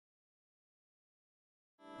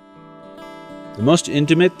The most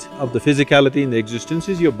intimate of the physicality in the existence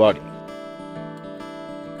is your body.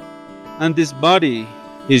 And this body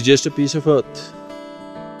is just a piece of earth.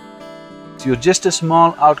 You're just a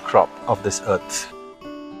small outcrop of this earth.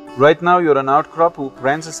 Right now you're an outcrop who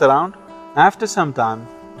prances around. After some time,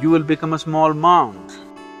 you will become a small mound.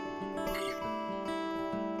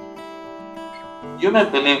 You may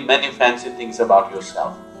believe many fancy things about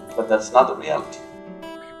yourself, but that's not the reality.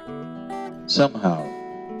 Somehow,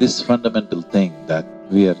 this fundamental thing that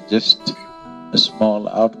we are just a small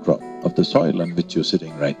outcrop of the soil on which you're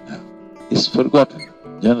sitting right now is forgotten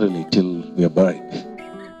generally till we are buried.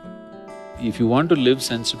 If you want to live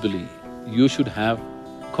sensibly, you should have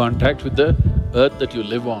contact with the earth that you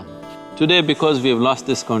live on. Today, because we have lost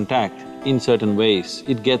this contact, in certain ways,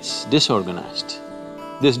 it gets disorganized.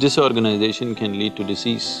 This disorganization can lead to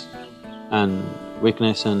disease and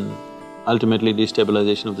weakness and ultimately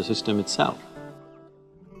destabilization of the system itself.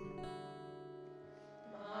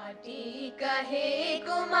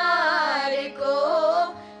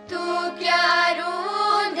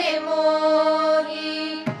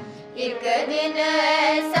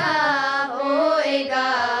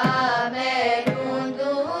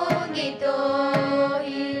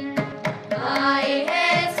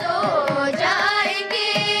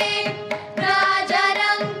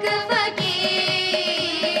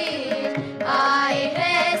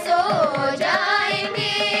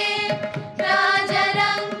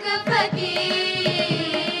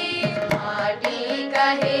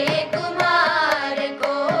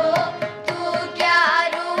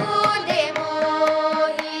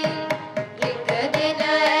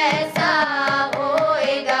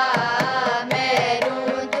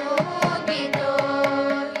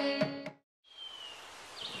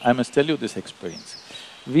 I must tell you this experience.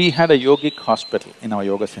 We had a yogic hospital in our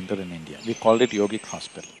yoga center in India. We called it yogic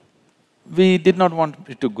hospital. We did not want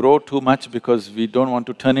it to grow too much because we don't want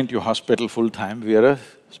to turn into a hospital full-time. We are a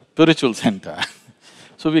spiritual center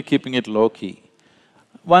so we're keeping it low-key.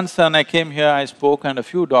 Once when I came here, I spoke and a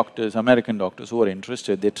few doctors, American doctors who were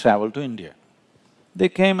interested, they traveled to India. They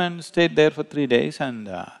came and stayed there for 3 days and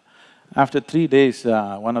after 3 days,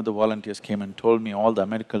 one of the volunteers came and told me all the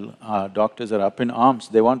American doctors are up in arms,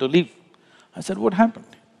 they want to leave. I said, what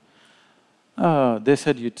happened? They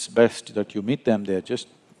said, it's best that you meet them, they're just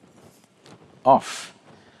off.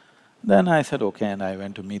 Then I said, okay, and I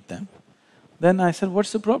went to meet them. Then I said,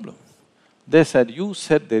 what's the problem? They said, you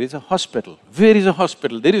said there is a hospital. Where is a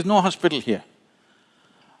hospital? There is no hospital here.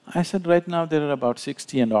 I said, right now there are about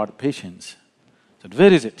 60 and odd patients. I said,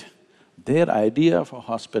 where is it? Their idea of a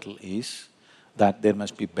hospital is that there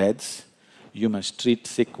must be beds, you must treat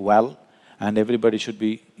sick well, and everybody should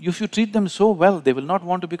be… If you treat them so well, they will not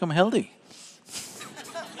want to become healthy.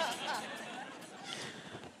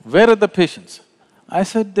 Where are the patients? I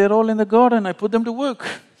said, they're all in the garden, I put them to work.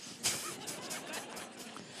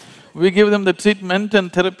 We give them the treatment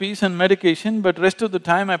and therapies and medication, but rest of the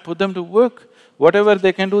time I put them to work. Whatever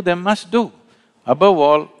they can do, they must do. Above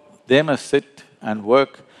all, they must sit and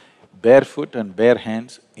work barefoot and bare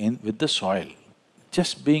hands with the soil.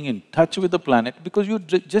 Just being in touch with the planet, because you're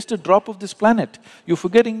just a drop of this planet, you're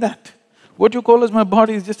forgetting that. What you call as my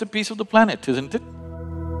body is just a piece of the planet, isn't it?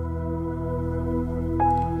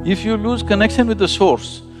 If you lose connection with the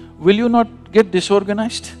source, will you not get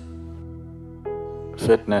disorganized?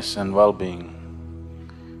 Fitness and well-being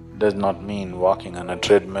does not mean walking on a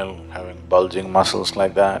treadmill, having bulging muscles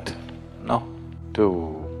like that. No.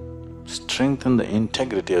 To strengthen the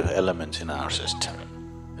integrity of elements in our system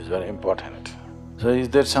is very important. So is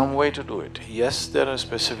there some way to do it? Yes, there are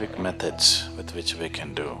specific methods with which we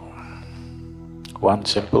can do. One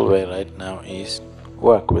simple way right now is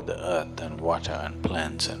work with the earth and water and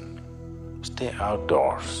plants and stay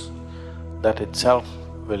outdoors. That itself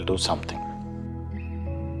will do something.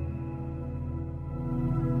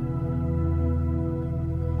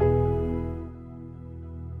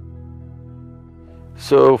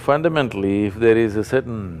 So fundamentally, if there is a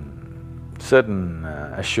certain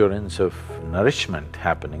assurance of nourishment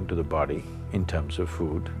happening to the body in terms of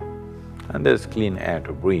food, and there's clean air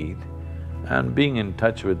to breathe, and being in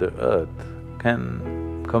touch with the earth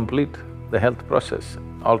can complete the health process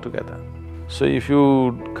altogether. So if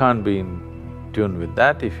you can't be in tune with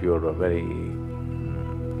that, if you're a very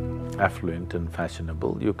affluent and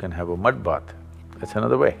fashionable, you can have a mud bath, that's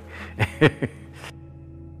another way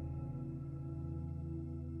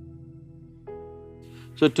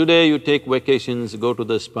So today you take vacations, go to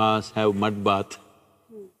the spas, have mud bath,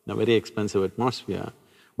 a very expensive atmosphere.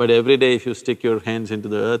 But every day if you stick your hands into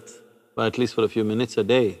the earth, or at least for a few minutes a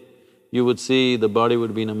day, you would see the body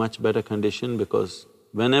would be in a much better condition because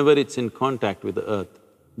whenever it's in contact with the earth,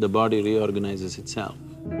 the body reorganizes itself.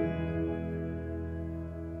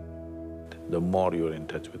 The more you're in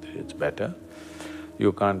touch with it, it's better.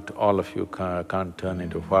 You can't… all of you can't turn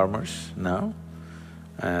into farmers now,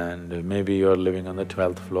 and maybe you're living on the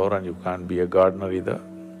 12th floor and you can't be a gardener either.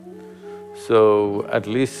 So, at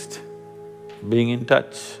least being in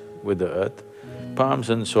touch with the earth, palms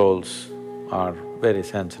and soles are very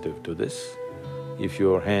sensitive to this. If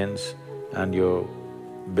your hands and your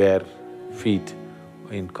bare feet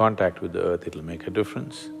in contact with the earth, it'll make a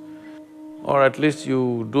difference. Or at least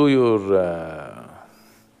you do your…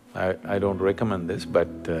 I don't recommend this, but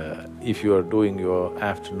if you are doing your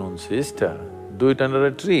afternoon siesta, do it under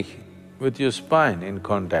a tree with your spine in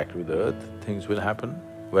contact with the earth, things will happen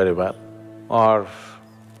very well. Or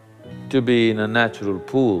to be in a natural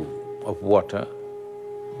pool of water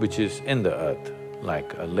which is in the earth,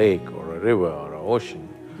 like a lake or a river or an ocean,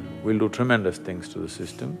 will do tremendous things to the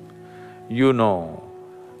system. You know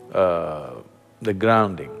the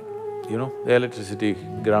grounding, you know, the electricity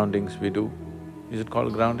groundings we do. Is it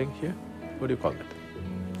called grounding here? What do you call it?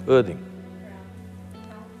 Earthing.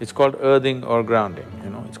 It's called earthing or grounding, you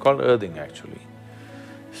know, it's called earthing actually.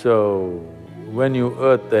 So, when you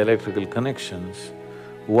earth the electrical connections,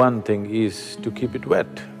 one thing is to keep it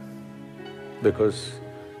wet, because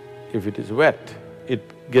if it is wet,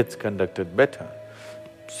 it gets conducted better.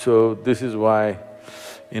 So, this is why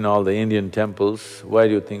in all the Indian temples, why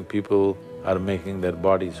do you think people are making their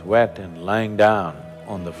bodies wet and lying down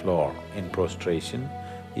on the floor in prostration?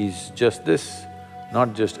 Is just this,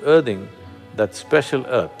 not just earthing, that special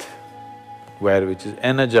earth which is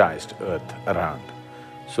energized earth around.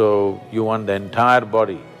 So, you want the entire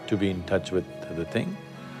body to be in touch with the thing.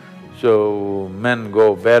 So, men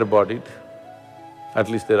go bare-bodied, at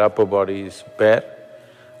least their upper body is bare.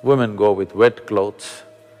 Women go with wet clothes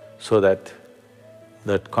so that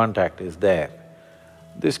that contact is there.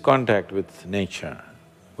 This contact with nature,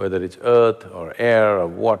 whether it's earth or air or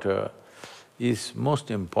water, is most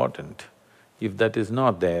important. If that is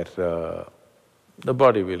not there, the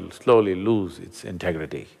body will slowly lose its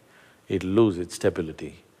integrity, it'll lose its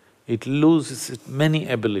stability, it loses its many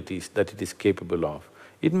abilities that it is capable of.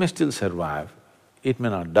 It may still survive, it may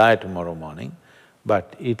not die tomorrow morning,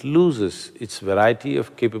 but it loses its variety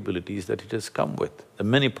of capabilities that it has come with. The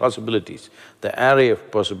many possibilities, the array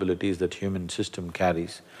of possibilities that human system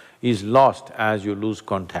carries is lost as you lose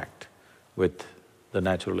contact with the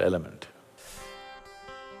natural element.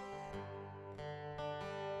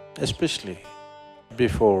 Especially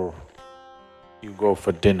before you go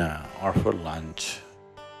for dinner or for lunch,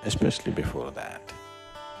 especially before that,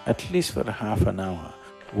 at least for half an hour,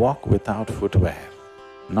 walk without footwear,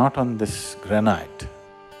 not on this granite,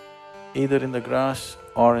 either in the grass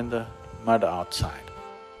or in the mud outside.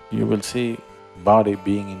 You will see body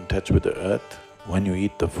being in touch with the earth. When you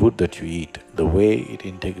eat the food that you eat, the way it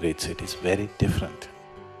integrates it is very different.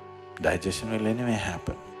 Digestion will anyway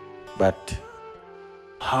happen, but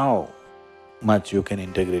how much you can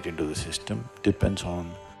integrate into the system depends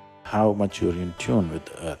on how much you're in tune with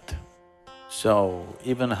the earth. So,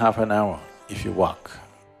 even half an hour if you walk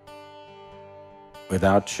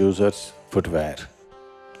without shoes or footwear,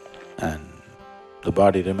 and the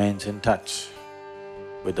body remains in touch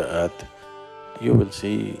with the earth, you will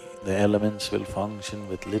see the elements will function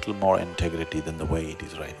with little more integrity than the way it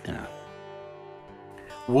is right now.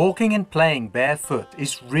 Walking and playing barefoot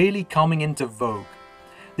is really coming into vogue.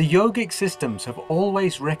 The yogic systems have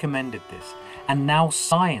always recommended this, and now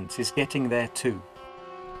science is getting there too.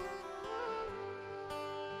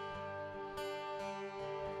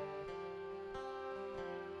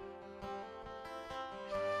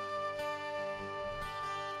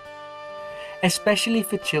 Especially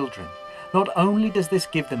for children, not only does this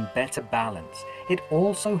give them better balance, it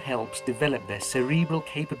also helps develop their cerebral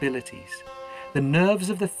capabilities. The nerves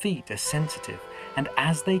of the feet are sensitive, and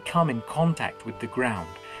as they come in contact with the ground,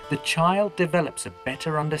 the child develops a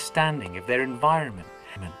better understanding of their environment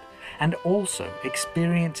and also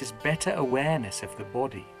experiences better awareness of the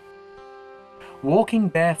body. Walking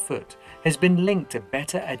barefoot has been linked to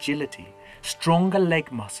better agility, stronger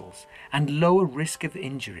leg muscles, and lower risk of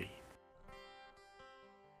injury.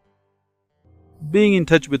 Being in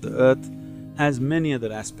touch with the earth has many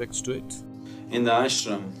other aspects to it. In the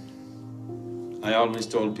ashram, I always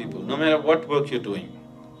told people, no matter what work you're doing,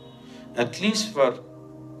 at least for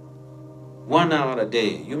 1 hour a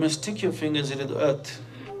day, you must stick your fingers into the earth.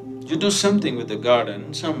 You do something with the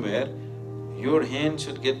garden somewhere, your hand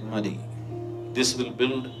should get muddy. This will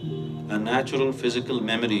build a natural physical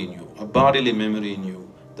memory in you, a bodily memory in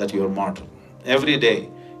you that you're mortal. Every day,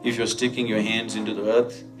 if you're sticking your hands into the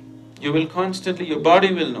earth, you will constantly… your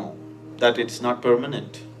body will know that it's not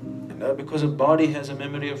permanent. because a body has a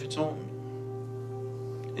memory of its own.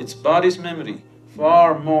 Its body's memory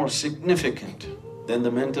far more significant than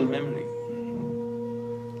the mental memory.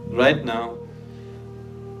 Right now,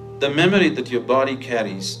 the memory that your body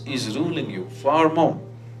carries is ruling you far more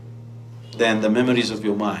than the memories of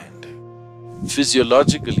your mind.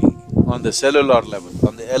 Physiologically, on the cellular level,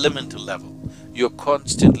 on the elemental level, you're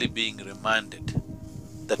constantly being reminded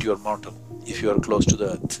that you're mortal if you're close to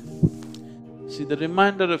the earth. See, the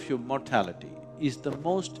reminder of your mortality is the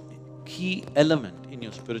most key element in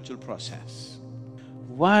your spiritual process.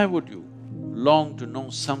 Why would you long to know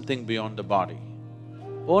something beyond the body?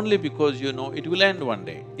 Only because you know it will end one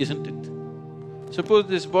day, isn't it? Suppose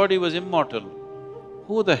this body was immortal,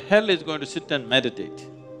 who the hell is going to sit and meditate?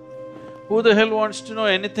 Who the hell wants to know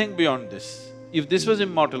anything beyond this, if this was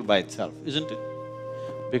immortal by itself, isn't it?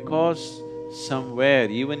 Because somewhere,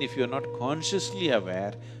 even if you're not consciously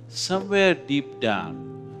aware, somewhere deep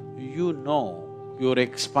down, you know your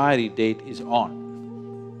expiry date is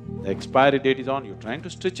on. The expiry date is on, you're trying to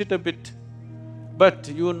stretch it a bit, but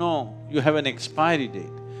you know you have an expiry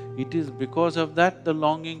date. It is because of that the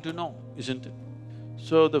longing to know, isn't it?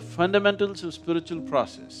 So the fundamentals of spiritual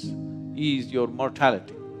process is your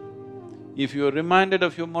mortality. If you are reminded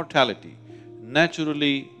of your mortality,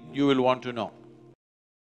 naturally you will want to know.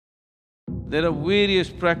 There are various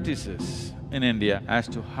practices in India as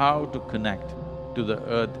to how to connect to the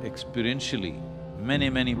earth experientially,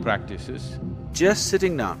 many practices. Just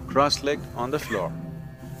sitting down, cross-legged on the floor,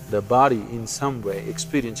 the body in some way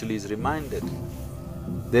experientially is reminded.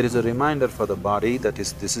 There is a reminder for the body that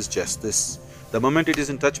this is just this. The moment it is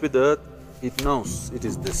in touch with the earth, it knows it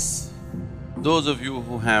is this. Those of you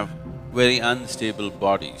who have very unstable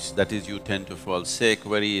bodies, that is, you tend to fall sick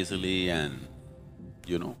very easily and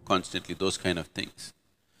constantly those kind of things.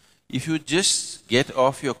 If you just get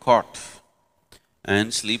off your cot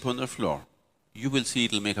and sleep on the floor, you will see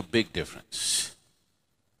it'll make a big difference.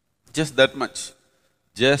 Just that much.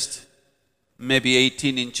 Just maybe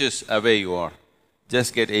 18 inches away you are,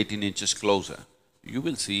 just get 18 inches closer. You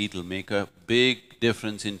will see it'll make a big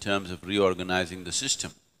difference in terms of reorganizing the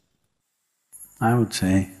system. I would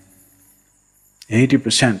say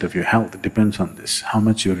 80% of your health depends on this, how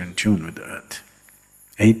much you're in tune with the earth.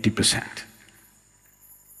 80%.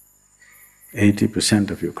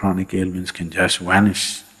 80% of your chronic ailments can just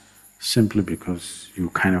vanish simply because you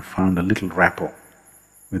kind of found a little rapport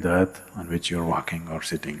with the earth on which you're walking or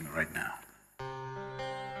sitting right now.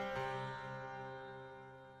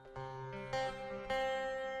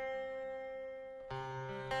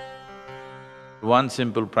 One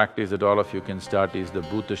simple practice that all of you can start is the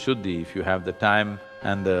Bhuta Shuddhi, if you have the time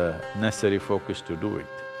and the necessary focus to do it.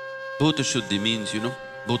 Bhuta Shuddhi means,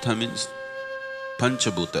 Bhuta means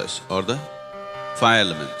Panchabhutas or the five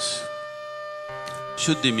elements.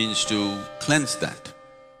 Shuddhi means to cleanse that.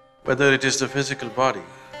 Whether it is the physical body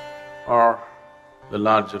or the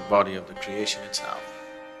larger body of the creation itself,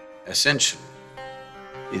 essentially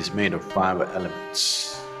is made of five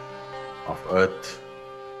elements of earth,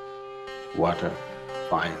 water,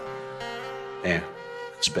 fire, air,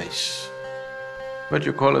 and space. What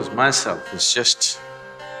you call as myself is just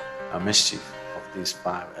a mischief of these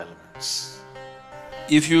five elements.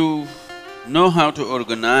 If you know how to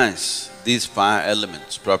organize these five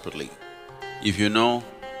elements properly, if you know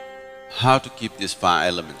how to keep these five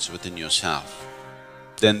elements within yourself,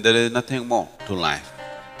 then there is nothing more to life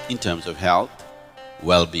in terms of health,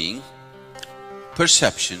 well-being,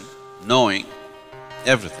 perception, knowing,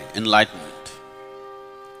 everything, enlightenment.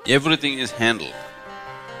 Everything is handled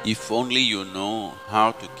if only you know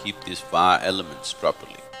how to keep these five elements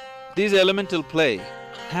properly. This elemental play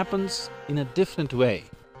happens in a different way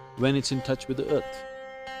when it's in touch with the earth.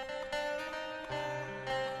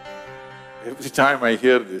 Every time I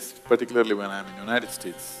hear this, particularly when I'm in United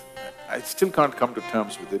States, I still can't come to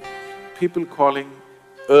terms with it. People calling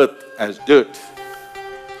earth as dirt.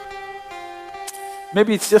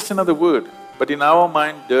 Maybe it's just another word, but in our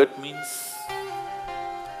mind, dirt means…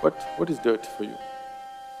 What is dirt for you?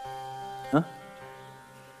 Huh?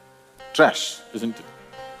 Trash, isn't it?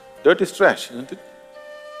 Dirt is trash, isn't it?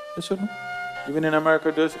 Yes or no? Even in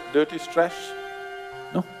America, dirt is trash?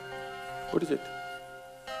 No? What is it?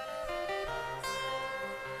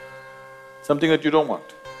 Something that you don't want.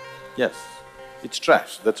 Yes, it's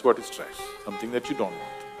trash, that's what is trash, something that you don't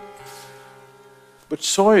want. But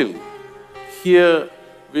soil, here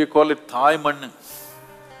we call it Thai Mann,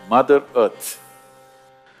 Mother Earth.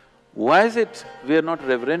 Why is it we are not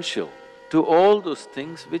reverential to all those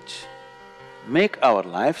things which make our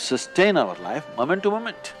life, sustain our life moment to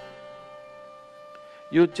moment?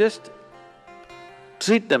 You just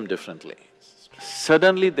treat them differently.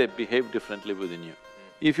 suddenly they behave differently within you.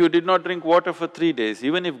 If you did not drink water for 3 days,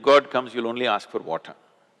 even if God comes, you'll only ask for water.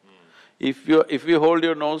 If you hold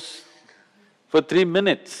your nose for 3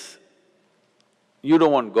 minutes, you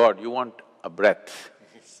don't want God, you want a breath,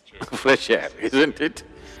 fresh air, isn't it?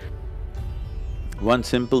 One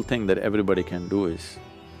simple thing that everybody can do is,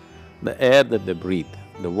 the air that they breathe,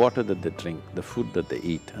 the water that they drink, the food that they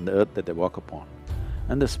eat, and the earth that they walk upon,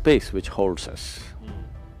 and the space which holds us.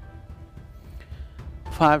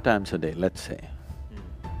 5 times a day, let's say.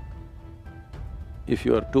 If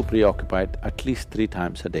you are too preoccupied, at least 3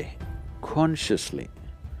 times a day, consciously,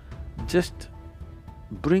 just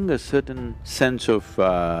bring a certain sense of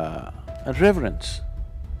reverence.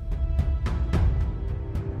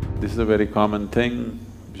 This is a very common thing,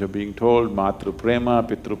 you're being told, Matru Prema,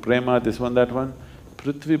 Pitru Prema, this one, that one.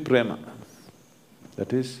 Prithvi Prema,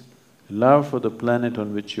 that is love for the planet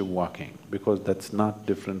on which you're walking, because that's not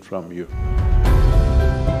different from you.